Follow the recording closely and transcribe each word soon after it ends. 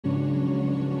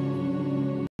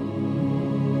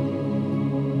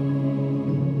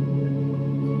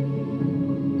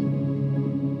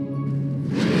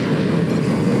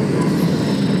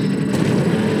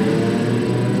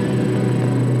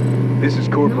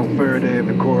Corporal Faraday of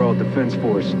the Korhal Defense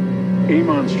Force.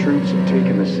 Amon's troops have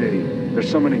taken the city. They're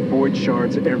summoning void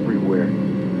shards everywhere.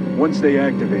 Once they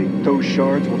activate, those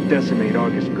shards will decimate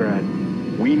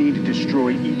Augustgrad. We need to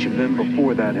destroy each of them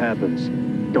before that happens.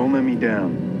 Don't let me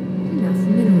down. Enough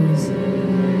minerals.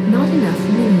 Not enough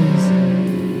minerals.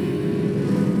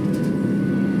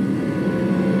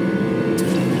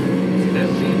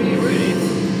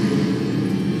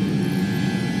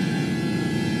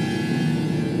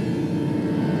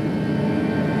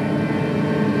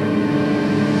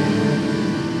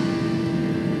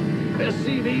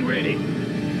 SCV ready.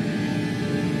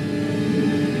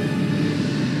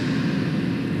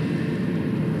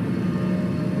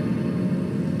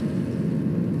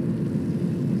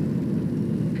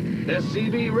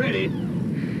 SCV ready.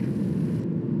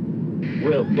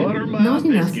 We'll butter my Not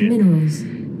enough biscuit. minerals.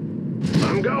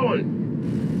 I'm going.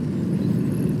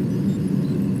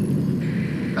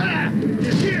 Ah!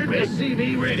 You scared me.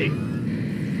 SCV ready.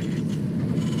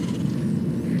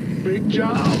 Big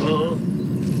job, huh?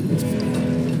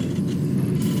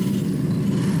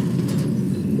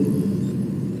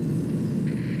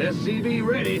 SCV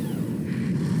ready.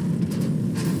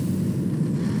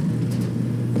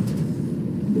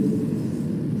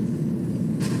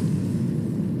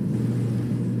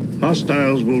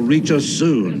 Hostiles will reach us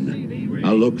soon.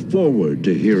 I look forward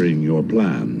to hearing your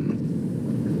plan.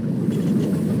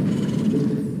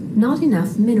 Not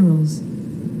enough minerals.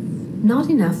 Not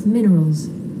enough minerals.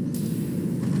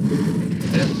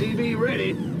 SCV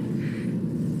ready.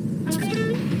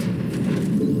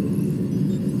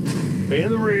 In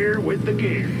the rear with the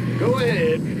gear. Go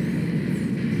ahead.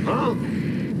 Huh?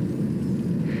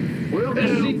 Will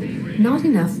do. Not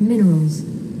enough minerals.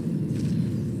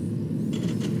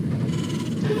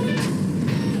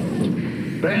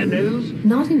 Bad news?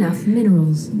 Not enough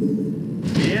minerals.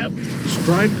 Yep.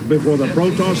 Strike before the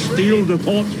Protoss steal the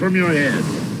thoughts from your head.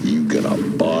 You gonna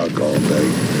bark all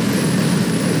day?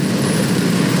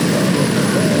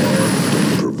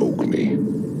 Don't provoke me.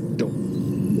 Don't.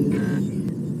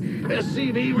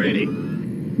 SCV ready.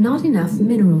 Not enough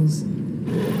minerals.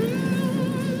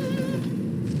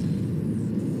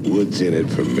 What's in it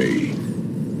for me?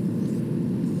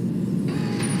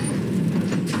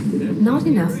 Not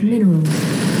enough minerals.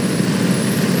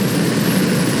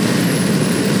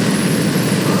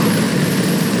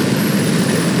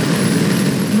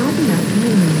 Not enough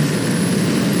minerals.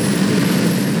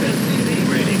 SCV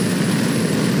ready.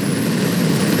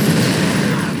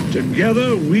 Together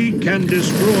we can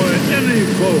destroy any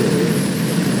foe.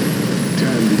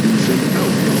 Time to do some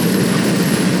outlaw.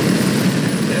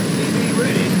 SCV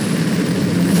ready.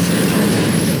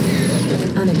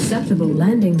 Unacceptable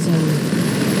landing zone.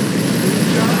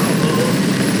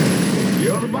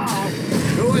 You're the boss.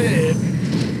 Go ahead.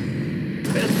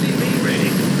 SCV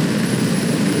ready.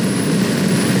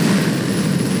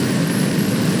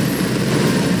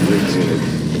 What's in it?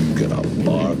 You gonna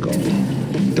bark on?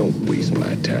 Don't waste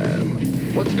my time.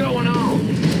 What's going on?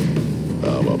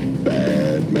 I'm a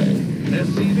bad man.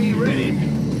 SCV ready.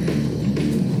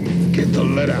 Get the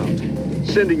lead out.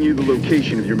 Sending you the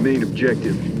location of your main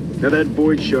objective. Now that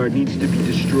void shard needs to be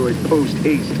destroyed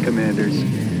post-haste, commanders.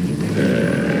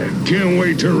 Can't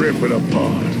wait to rip it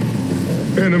apart.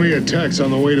 Enemy attacks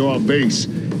on the way to our base.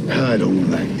 I don't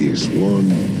like this one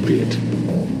bit.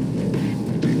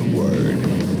 Big word.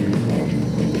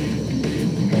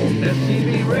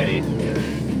 SCV ready.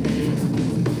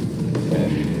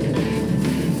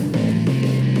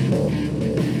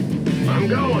 I'm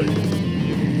going.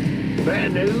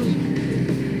 Bad news?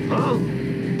 Huh?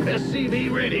 SCV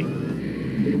ready.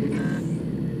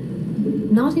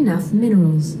 Not enough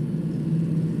minerals.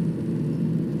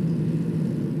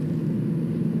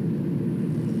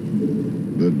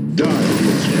 The die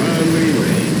is finally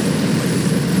ready.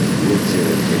 What's in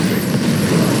it for me?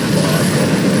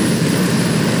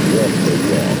 Walk the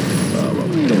walk.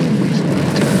 Don't waste my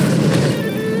time.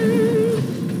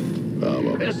 I'm a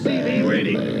SCV bad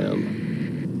ready. man.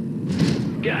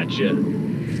 Gotcha.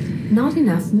 Not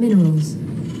enough minerals.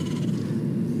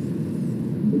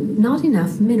 Not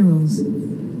enough minerals.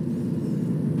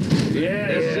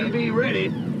 Yeah. SCV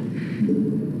ready.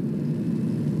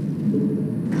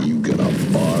 You gonna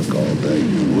bark all day?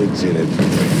 What's in it for me?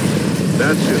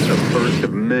 That's just the first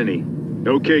of many.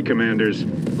 Okay, commanders,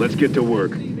 let's get to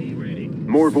work.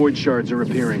 More void shards are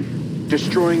appearing.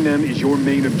 Destroying them is your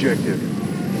main objective.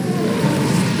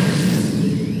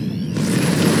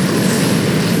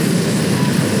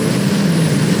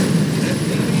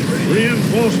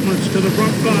 Reinforcements to the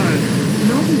front line.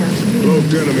 Not enough minerals.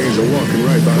 Cloaked enemies are walking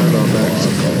right behind our backs.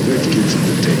 Let's get some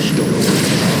protection.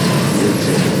 What's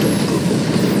in it? Don't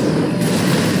provoke.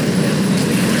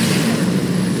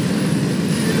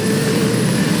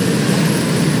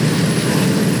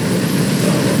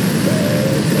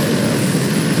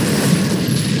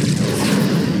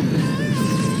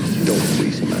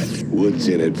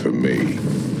 for me?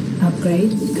 Upgrade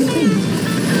complete.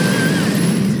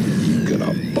 You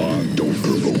gonna bark, don't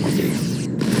provoke me.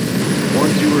 One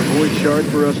fewer void shard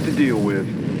for us to deal with.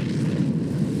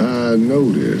 I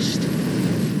noticed.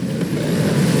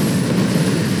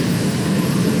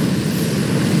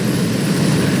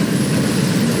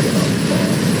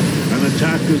 An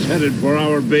attack is headed for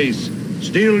our base.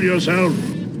 Steel yourself.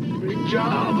 Big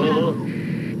job, huh?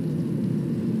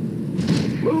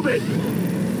 Move it!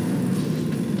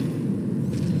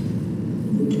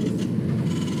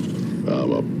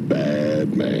 I'm a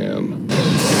bad man.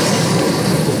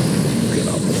 You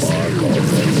gonna bark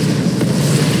already?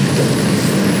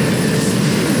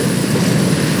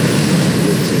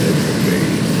 What's in it for me?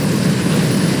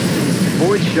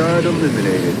 Void shard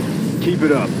eliminated. Keep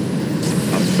it up.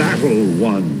 A battle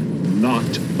won,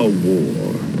 not a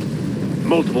war.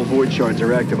 Multiple void shards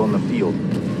are active on the field.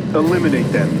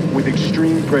 Eliminate them with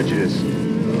extreme prejudice.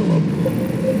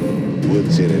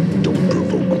 What's in it? Don't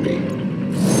provoke me.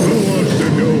 Who wants to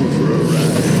go for a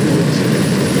ride? What's in it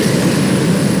for me?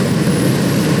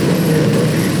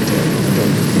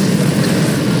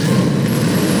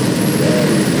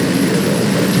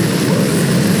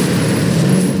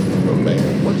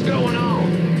 Man, What's going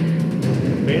on?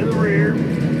 In the rear.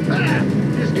 Ah!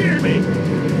 You scared me!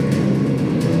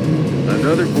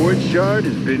 Another void shard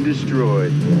has been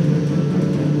destroyed.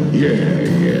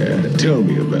 yeah. Tell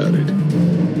me about it.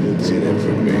 What's in it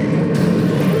for me?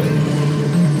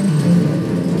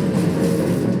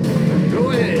 Go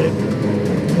ahead.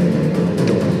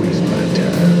 Don't waste my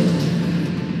time.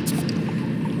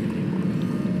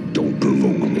 Don't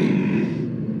provoke me.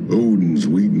 Odin's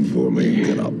waiting for me.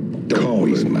 Don't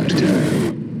waste my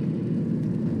time.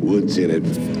 What's in it?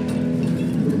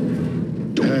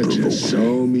 Don't just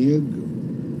saw me ago.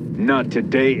 Not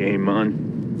today, Amon.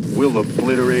 We'll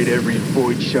obliterate every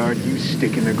void shard you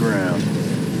stick in the ground.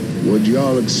 What'd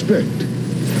y'all expect?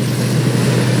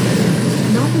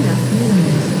 Not enough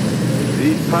minerals.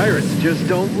 These pirates just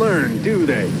don't learn, do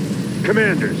they?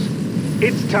 Commanders,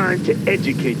 it's time to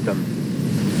educate them.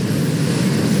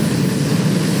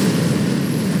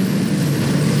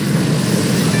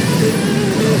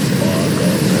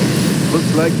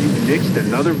 Looks like you nixed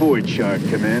another void shard,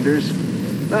 Commanders.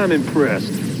 I'm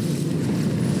impressed.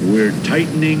 We're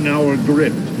tightening our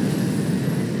grip.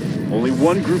 Only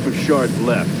one group of shards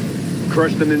left.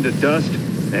 Crush them into dust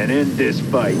and end this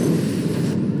fight.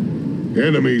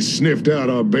 Enemies sniffed out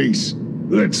our base.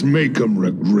 Let's make them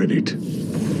regret it.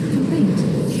 Complete.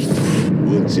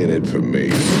 What's in it for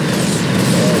me?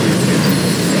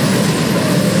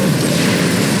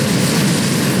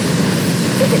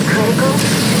 Is it critical?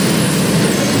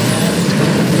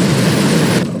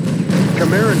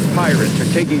 Chimeran pirates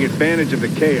are taking advantage of the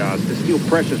chaos to steal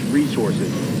precious resources.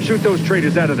 Shoot those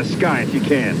traitors out of the sky if you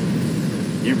can.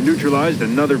 You've neutralized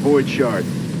another void shard.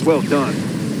 Well done.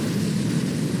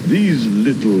 These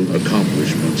little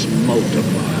accomplishments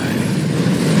multiply.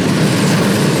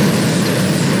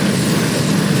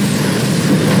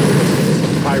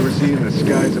 Piracy in the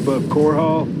skies above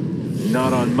Korhal?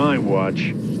 Not on my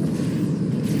watch.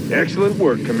 Excellent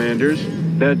work, Commanders.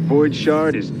 That void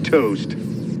shard is toast.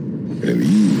 And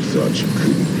you thought you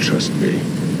couldn't trust me.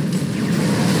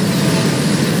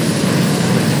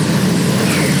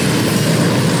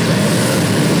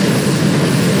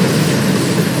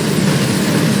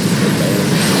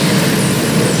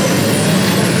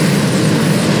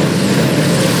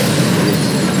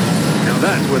 Now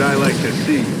that's what I like to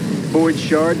see. Void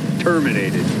shard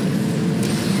terminated.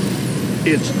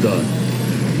 It's the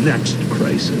next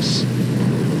crisis.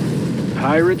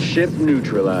 Pirate ship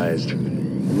neutralized.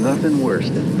 Nothing worse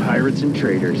than pirates and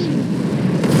traitors.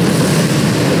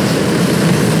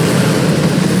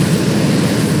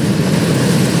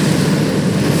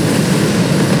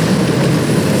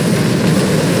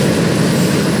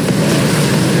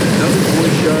 Another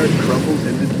void shard crumbles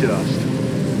into dust.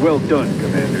 Well done,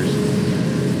 Commanders.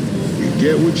 You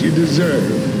get what you deserve.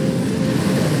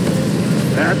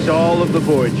 That's all of the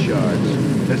void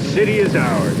shards. The city is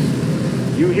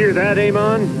ours. You hear that,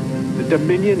 Amon? The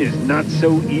Dominion is not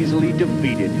so easily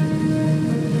defeated.